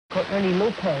for Ernie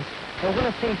Lopez. We're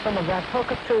going to see some of that.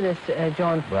 Talk us through this,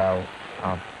 John. Well,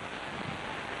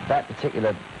 that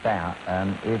particular bout,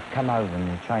 he'd come over and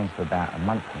he'd trained for about a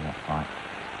month in that fight.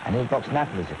 And he'd boxed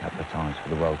Naples a couple of times for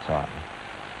the world title.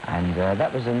 And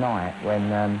that was a night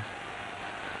when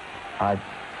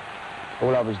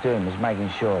all I was doing was making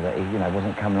sure that he,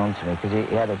 wasn't coming on to me, because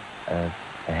he had a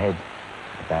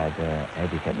bad head,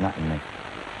 he kept nutting me.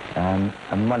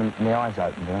 And one of my eyes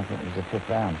opened, and I think it was the 5th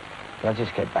round. But I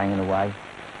just kept banging away,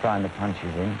 throwing the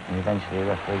punches in, and eventually the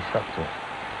referee stopped it.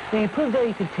 Now, you proved that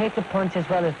you could take a punch as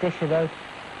well as dish it out.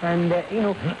 And,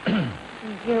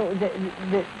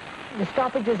 the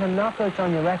stoppages and knockouts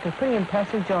on your record, pretty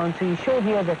impressive, John. So you showed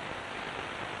here that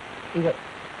you got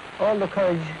all the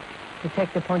courage to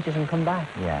take the punches and come back.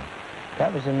 Yeah.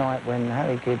 That was the night when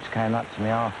Harry Gibbs came up to me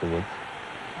afterwards,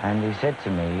 and he said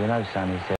to me, son, he said,